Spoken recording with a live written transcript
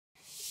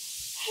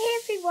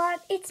everyone,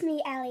 it's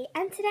me Ellie,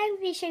 and today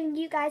we'll be showing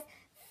you guys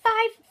 5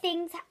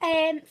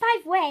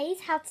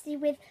 ways how to deal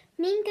with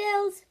mean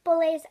girls,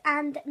 bullies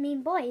and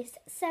mean boys.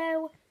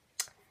 So,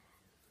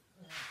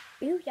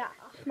 yeah,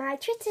 my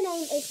Twitter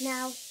name is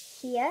now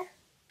here,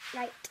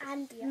 right,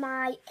 and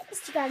my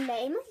Instagram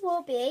name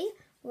will be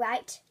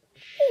right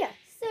here.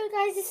 So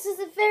guys, this is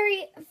a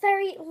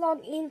very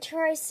long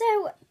intro,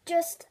 so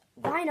just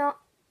why not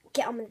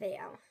get on with the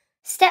video.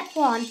 Step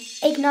 1,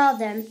 ignore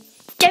them.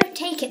 Don't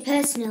take it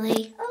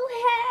personally. Oh,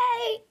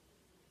 hey!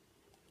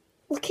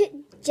 Look at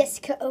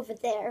Jessica over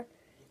there,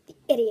 the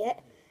idiot.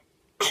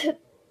 I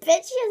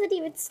bet she hasn't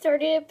even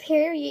started a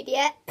period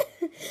yet.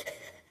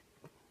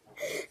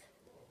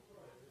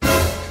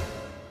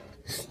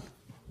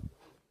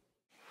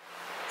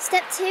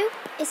 Step 2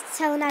 is to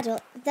tell an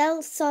adult.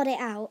 They'll sort it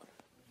out.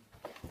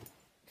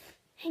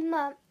 Hey,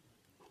 Mum.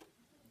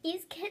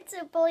 These kids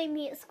are bullying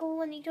me at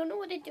school and you don't know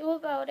what to do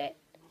about it.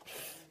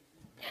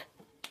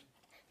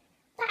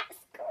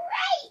 That's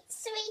great,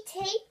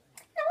 sweetie.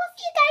 Now off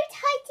you go,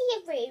 tidy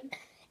your room.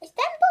 If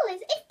them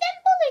bullies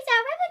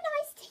are ever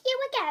nice to you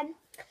again,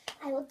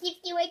 I will give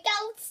you a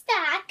gold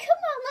star.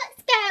 Come on,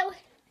 let's go.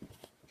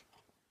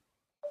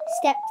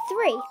 Step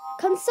 3,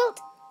 consult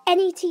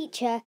any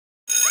teacher.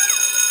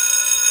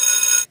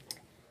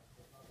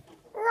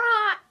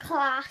 Right,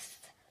 class.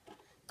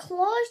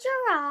 Close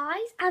your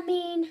eyes.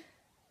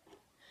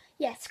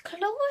 Yes, close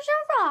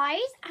your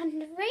eyes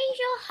and raise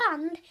your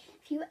hand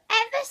if you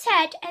ever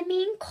said a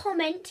mean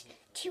comment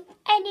to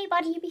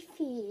anybody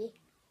before. 1,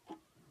 2,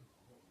 3,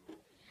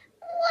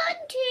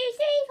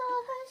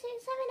 4, 5,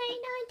 6, 7, 8,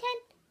 9,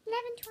 10,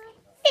 11, 12,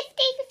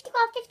 50,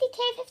 51,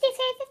 52, 53,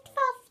 54,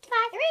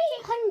 55,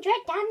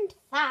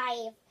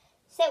 305.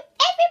 So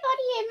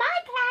everybody in my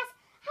class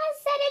has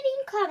said a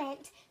mean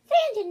comment.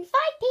 305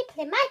 people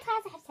in my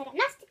class have said a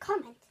nasty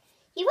comment.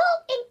 You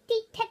all in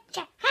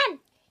detention.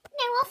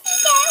 Now off you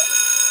go.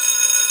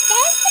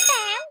 There's the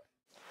bell.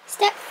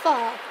 Step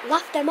 4,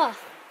 laugh them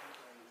off.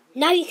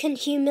 Now you can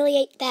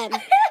humiliate them. Oh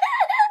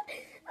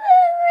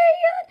my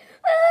God.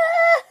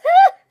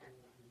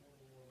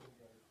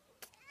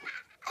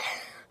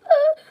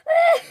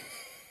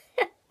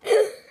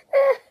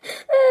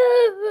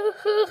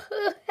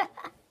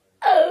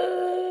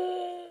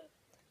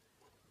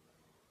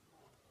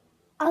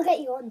 I'll get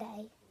you one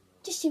day.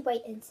 Just you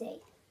wait and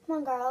see. Come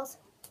on, girls.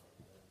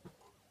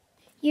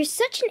 You're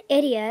such an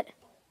idiot.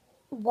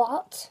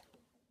 What?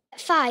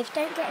 5,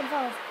 don't get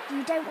involved.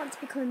 You don't want to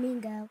become a mean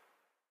girl.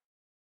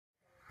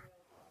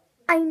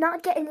 I'm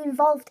not getting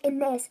involved in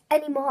this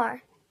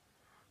anymore.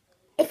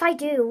 If I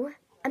do,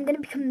 I'm going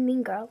to become a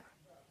mean girl.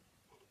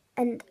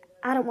 And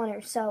I don't want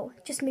her, so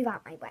just move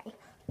out my way.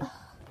 Ugh.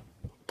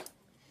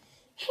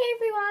 Hey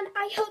everyone,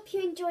 I hope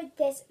you enjoyed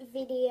this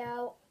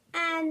video.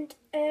 And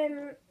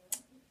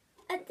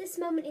at this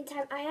moment in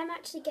time, I am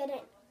actually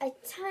getting a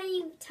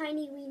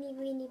tiny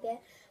weeny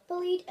bit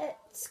bullied at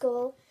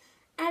school,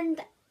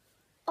 and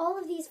all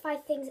of these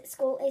 5 things at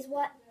school is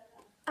what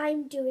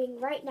I'm doing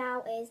right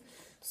now. Is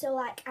so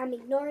like I'm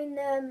ignoring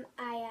them.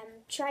 I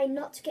am trying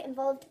not to get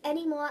involved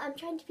anymore. I'm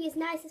trying to be as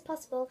nice as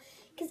possible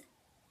because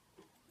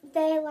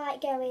they're like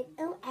going,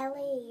 "Oh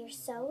Ellie, you're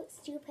so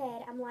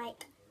stupid." I'm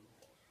like,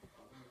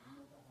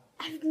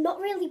 I'm not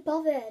really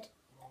bothered.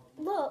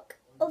 Look,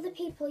 other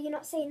people, you're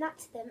not saying that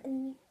to them,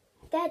 and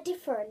they're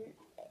different.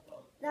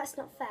 That's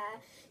not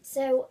fair.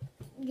 So,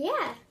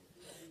 yeah,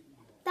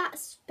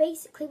 that's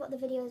basically what the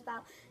video is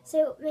about.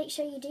 So make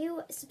sure you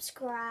do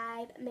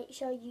subscribe. Make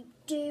sure you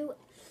do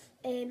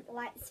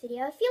like this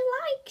video. If you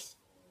liked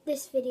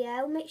this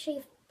video, make sure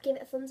you give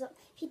it a thumbs up.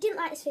 If you didn't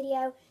like this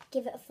video,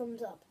 give it a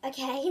thumbs up,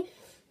 okay?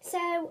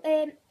 So,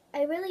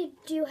 I really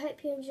do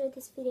hope you enjoyed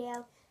this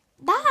video.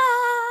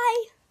 Bye!